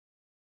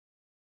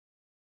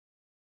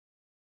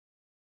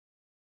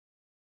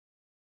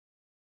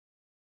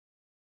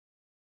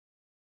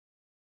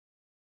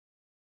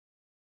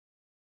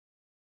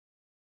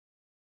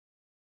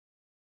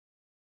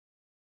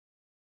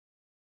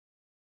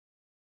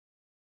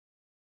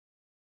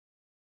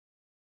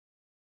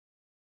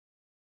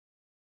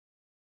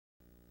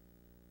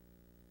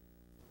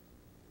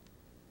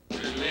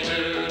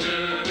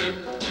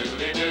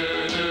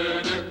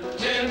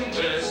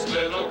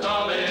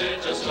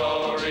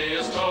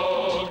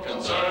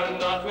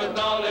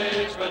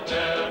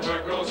that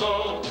never grows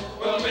old.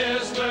 Well,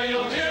 mister,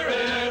 you'll hear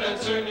it, and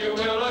soon you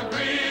will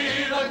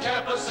agree that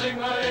Kappa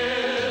Sigma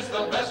is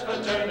the best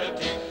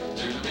fraternity.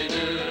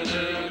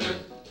 Doodly-doo-doo-doo.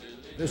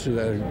 This is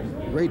a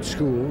great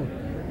school,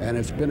 and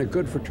it's been a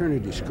good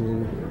fraternity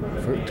school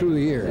through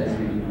the years.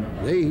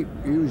 They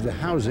use the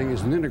housing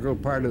as an integral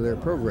part of their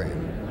program,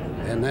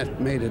 and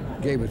that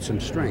gave it some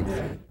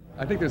strength.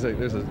 I think there's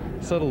a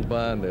subtle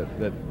bond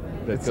that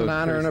it's an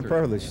honor and a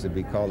privilege to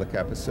be called a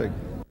Kappa Sig.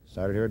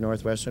 Started here at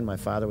Northwestern. My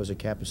father was a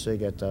Kappa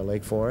Sig at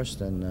Lake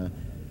Forest, and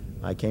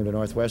I came to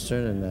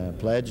Northwestern and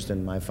pledged,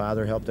 and my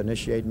father helped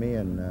initiate me,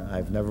 and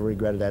I've never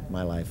regretted that in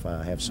my life.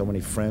 I have so many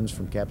friends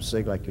from Kappa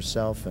Sig like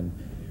yourself, and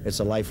it's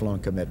a lifelong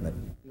commitment.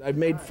 I've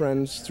made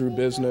friends through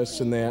business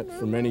and that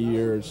for many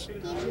years,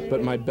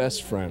 but my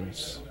best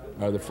friends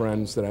are the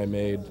friends that I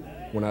made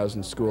when I was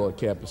in school at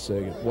Kappa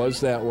Sig. It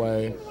was that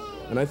way,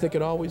 and I think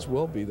it always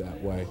will be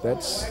that way.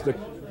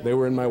 They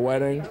were in my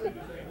wedding.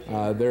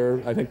 I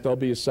think they'll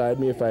be beside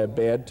me if I have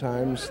bad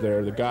times.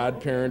 They're the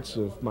godparents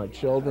of my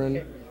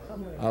children.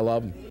 I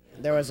love them.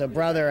 There was a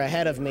brother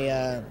ahead of me,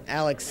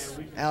 Alex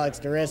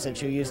Durisic,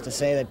 who used to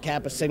say that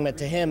Kappa Sigma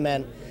to him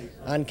meant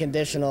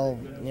unconditional,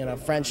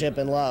 friendship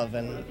and love,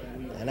 and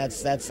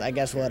that's I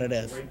guess what it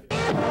is.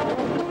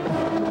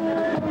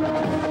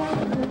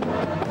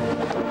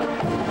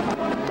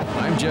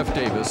 I'm Jeff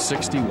Davis,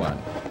 61.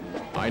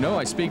 I know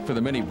I speak for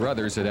the many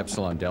brothers at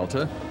Epsilon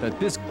Delta that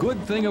this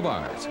good thing of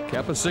ours,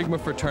 Kappa Sigma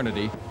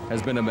fraternity,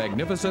 has been a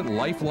magnificent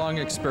lifelong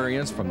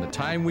experience from the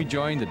time we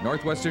joined at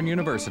Northwestern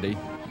University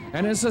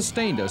and has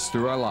sustained us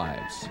through our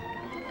lives.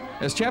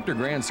 As Chapter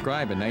Grand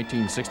Scribe in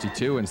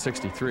 1962 and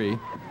 63,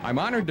 I'm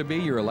honored to be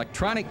your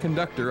electronic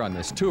conductor on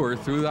this tour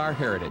through our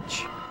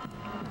heritage.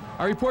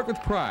 I report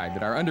with pride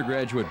that our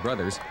undergraduate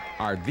brothers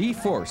are the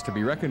force to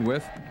be reckoned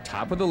with,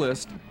 top of the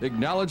list,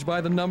 acknowledged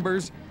by the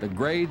numbers, the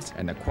grades,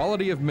 and the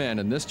quality of men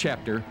in this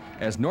chapter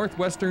as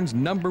Northwestern's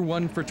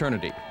 #1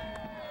 fraternity.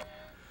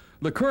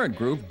 The current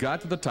group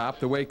got to the top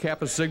the way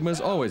Kappa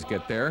Sigmas always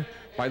get there,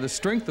 by the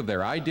strength of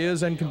their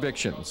ideas and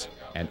convictions,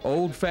 and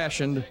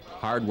old-fashioned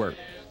hard work.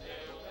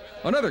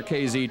 Another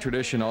KZ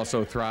tradition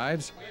also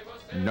thrives.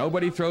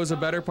 Nobody throws a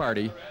better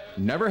party,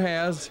 never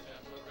has,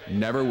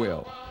 never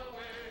will.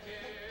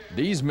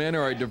 These men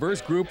are a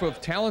diverse group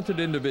of talented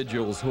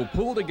individuals who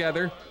pull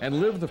together and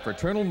live the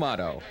fraternal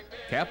motto,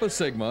 Kappa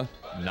Sigma,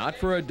 not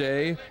for a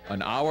day,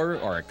 an hour,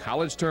 or a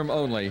college term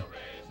only,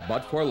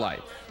 but for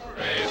life.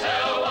 Praise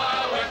hell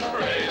while we're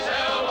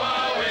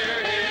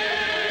here.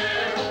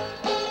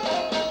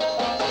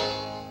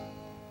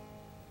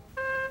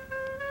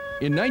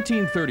 In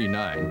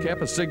 1939,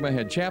 Kappa Sigma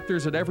had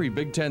chapters at every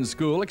Big Ten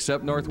school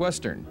except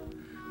Northwestern.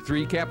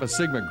 3 Kappa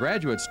Sigma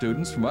graduate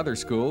students from other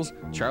schools,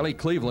 Charlie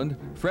Cleveland,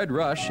 Fred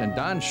Rush, and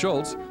Don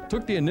Schultz,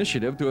 took the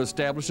initiative to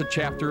establish a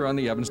chapter on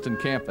the Evanston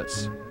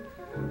campus.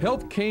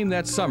 Help came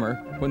that summer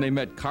when they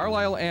met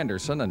Carlisle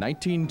Anderson, a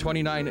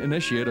 1929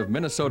 initiate of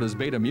Minnesota's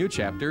Beta Mu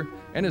chapter,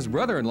 and his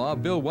brother-in-law,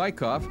 Bill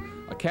Wyckoff,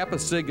 a Kappa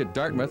Sig at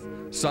Dartmouth,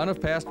 son of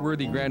past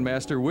worthy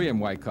Grandmaster William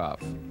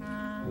Wyckoff.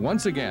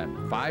 Once again,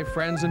 5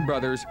 friends and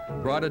brothers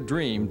brought a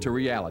dream to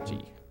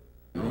reality.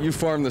 You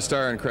formed the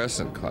Star and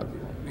Crescent Club.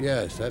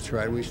 Yes, that's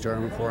right. We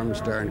formed the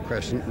Star and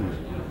Crescent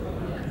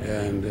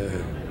and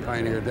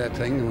pioneered that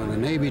thing. And when the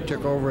Navy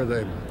took over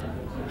the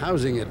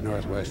housing at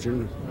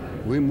Northwestern,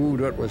 we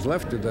moved what was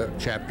left of the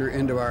chapter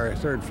into our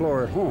 3rd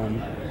floor at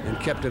home and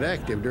kept it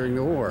active during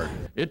the war.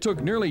 It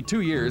took nearly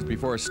 2 years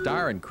before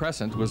Star and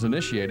Crescent was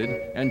initiated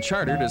and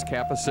chartered as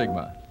Kappa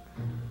Sigma.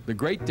 The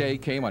great day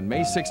came on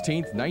May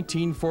 16,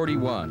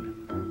 1941.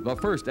 The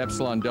first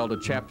Epsilon Delta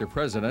chapter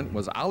president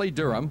was Ollie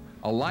Durham,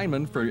 a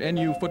lineman for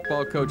NU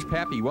football coach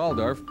Pappy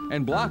Waldorf,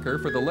 and blocker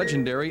for the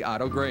legendary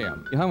Otto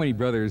Graham. How many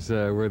brothers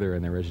were there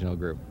in the original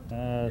group?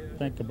 I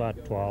think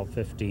about 12,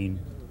 15,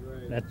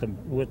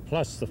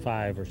 plus the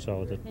 5 or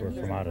so that were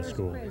from out of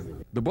school.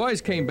 The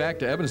boys came back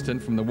to Evanston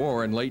from the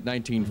war in late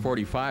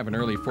 1945 and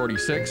early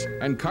 46,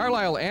 and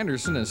Carlisle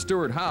Anderson and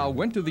Stuart Howe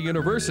went to the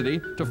university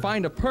to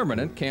find a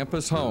permanent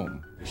campus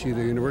home. See,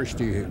 the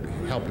university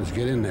helped us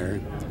get in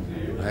there.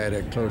 I had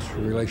a close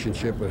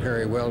relationship with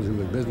Harry Wells, who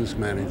was business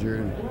manager,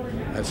 and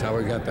that's how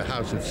we got the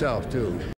house itself, too.